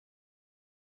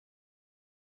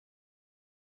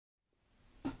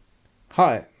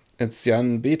Hi, it's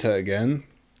Jan Beta again,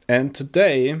 and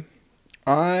today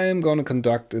I'm gonna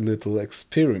conduct a little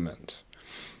experiment.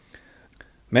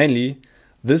 Mainly,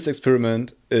 this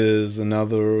experiment is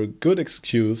another good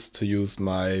excuse to use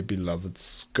my beloved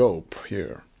scope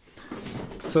here.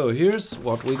 So here's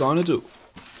what we're gonna do.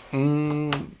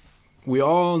 We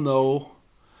all know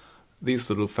these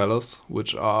little fellas,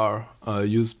 which are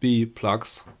USB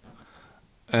plugs,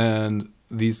 and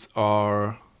these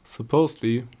are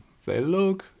supposedly, they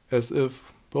look as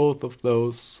if both of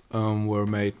those were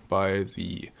made by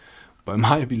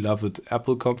my beloved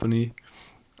Apple company.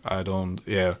 I don't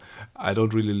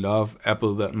really love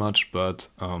Apple that much, but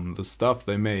the stuff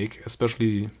they make,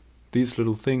 especially these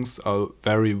little things, are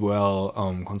very well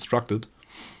constructed.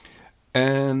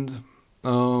 And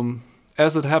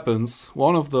as it happens,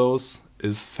 one of those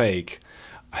is fake.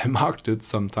 I marked it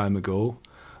some time ago.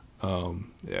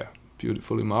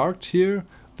 Beautifully marked here.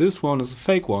 This one is a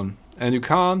fake one, and you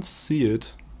can't see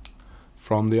it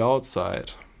from the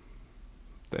outside.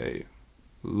 They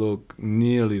look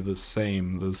nearly the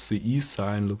same. The CE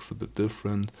sign looks a bit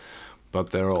different, but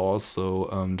there are also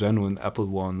genuine Apple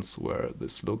ones where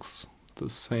this looks the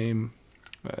same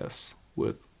as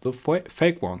with the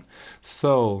fake one.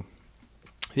 So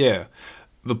yeah,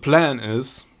 the plan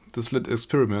is, this little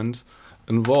experiment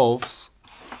involves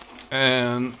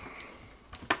an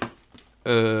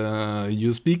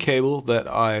USB cable that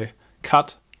I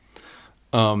cut.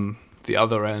 The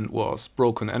other end was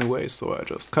broken anyway, so I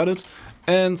just cut it.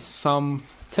 And some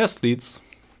test leads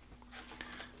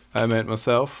I made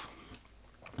myself,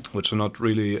 which are not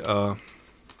really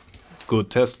good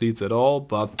test leads at all,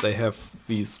 but they have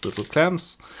these little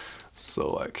clamps,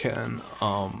 so I can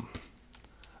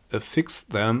affix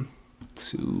them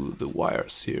to the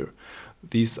wires here.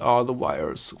 These are the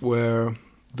wires where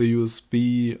the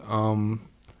USB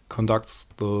conducts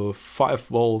the 5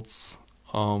 volts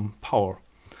power.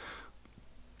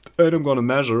 And I'm gonna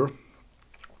measure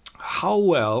how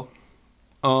well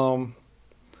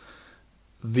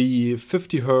the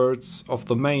 50 Hertz of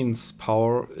the mains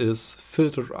power is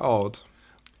filtered out.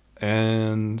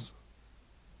 And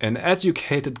an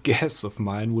educated guess of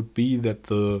mine would be that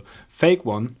the fake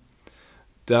one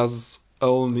does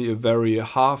only a very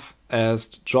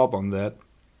half-assed job on that,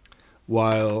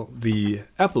 while the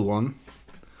Apple one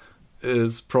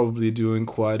is probably doing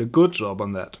quite a good job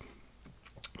on that.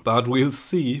 But we'll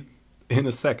see in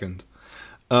a second.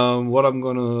 What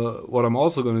I'm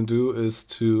also gonna do is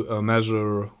to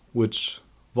measure which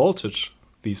voltage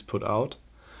these put out.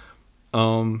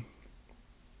 I'm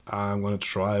gonna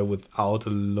try without a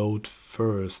load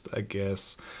first, I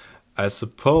guess. I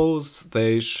suppose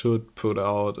they should put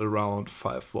out around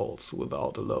 5 volts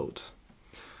without a load.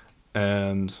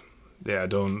 And yeah, I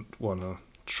don't wanna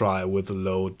try with a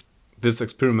load. This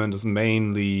experiment is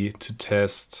mainly to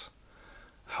test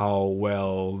how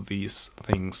well these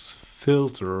things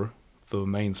filter the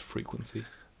mains frequency.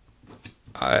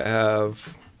 I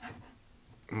have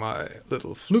my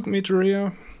little fluke meter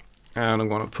here, and I'm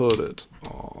gonna put it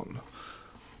on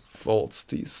volts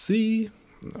DC.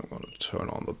 I'm gonna turn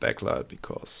on the backlight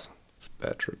because it's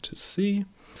better to see.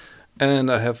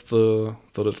 And I have the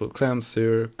little clamps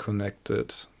here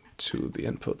connected to the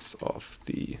inputs of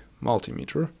the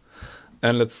multimeter.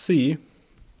 And let's see,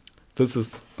 this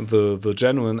is the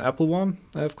genuine Apple one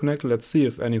I have connected. Let's see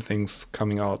if anything's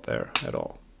coming out there at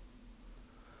all.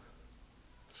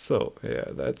 So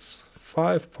yeah, that's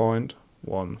 5.15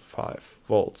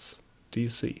 volts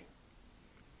DC.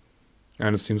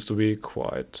 And it seems to be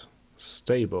quite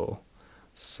stable.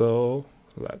 So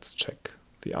let's check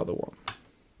the other one.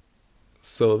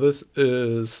 So this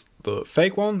is the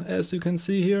fake one, as you can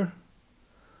see here.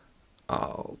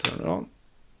 I'll turn it on.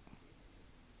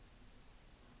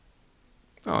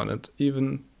 Oh, and it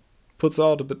even puts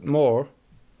out a bit more.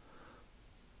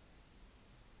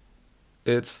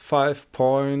 It's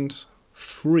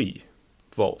 5.3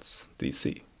 volts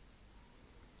DC.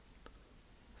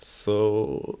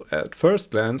 So at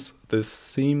first glance, this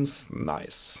seems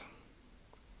nice.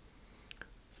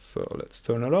 So let's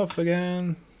turn it off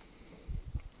again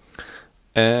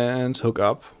and hook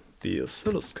up the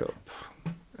oscilloscope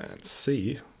and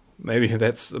see. Maybe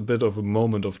that's a bit of a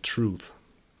moment of truth.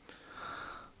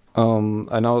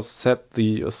 I now set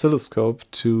the oscilloscope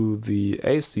to the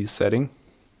AC setting.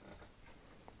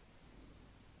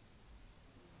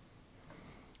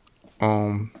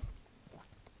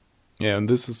 Yeah, and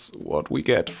this is what we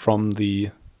get from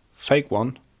the fake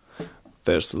one.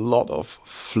 There's a lot of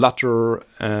flutter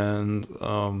and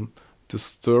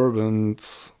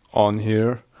disturbance on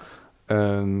here.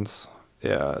 And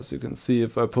yeah, as you can see,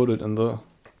 if I put it in the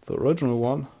original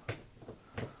one,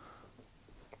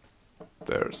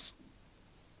 There's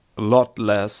a lot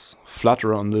less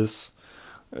flutter on this.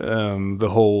 The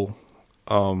whole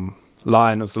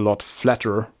line is a lot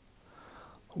flatter,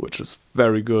 which is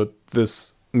very good.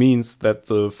 This means that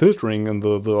the filtering in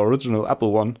the original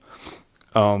Apple one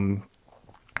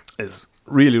is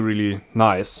really, really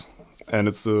nice. And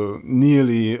it's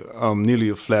nearly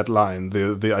a flat line.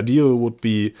 The ideal would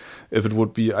be, if it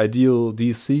would be ideal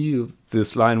DC,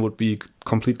 this line would be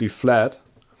completely flat.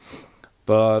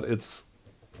 But it's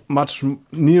much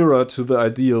nearer to the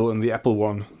ideal in the Apple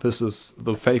one. This is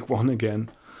the fake one again.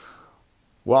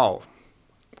 Wow.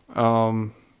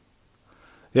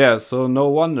 Yeah, so no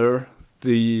wonder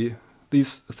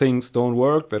these things don't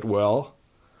work that well.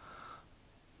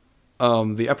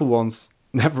 The Apple ones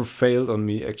never failed on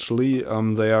me, actually.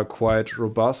 They are quite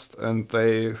robust, and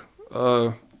they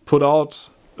put out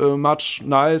a much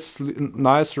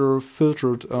nicer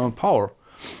filtered power.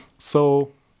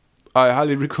 So I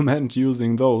highly recommend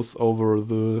using those over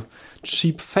the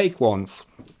cheap fake ones.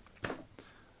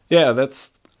 Yeah,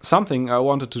 that's something I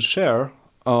wanted to share.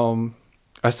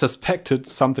 I suspected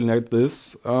something like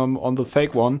this on the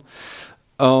fake one.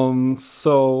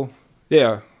 So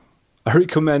yeah, I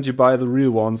recommend you buy the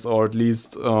real ones, or at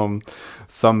least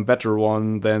some better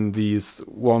one than these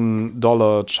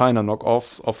 $1 China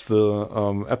knockoffs of the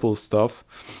Apple stuff.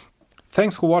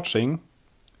 Thanks for watching.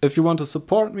 If you want to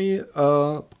support me,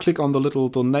 click on the little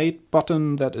donate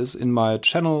button that is in my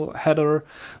channel header.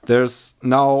 There's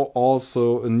now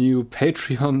also a new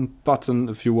Patreon button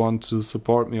if you want to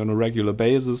support me on a regular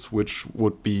basis, which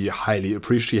would be highly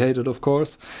appreciated, of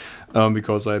course,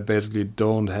 because I basically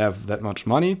don't have that much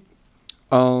money.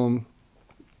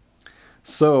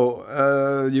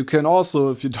 So you can also,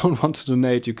 if you don't want to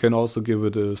donate, you can also give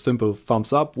it a simple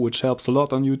thumbs up, which helps a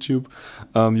lot on YouTube.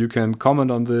 You can comment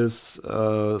on this,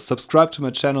 subscribe to my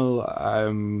channel.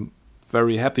 I'm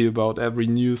very happy about every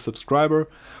new subscriber.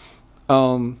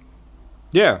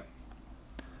 Yeah,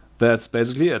 that's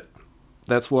basically it.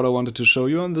 That's what I wanted to show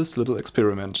you on this little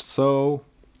experiment. So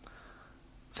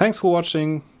thanks for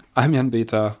watching. I'm Jan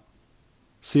Beta.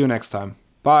 See you next time.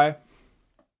 Bye.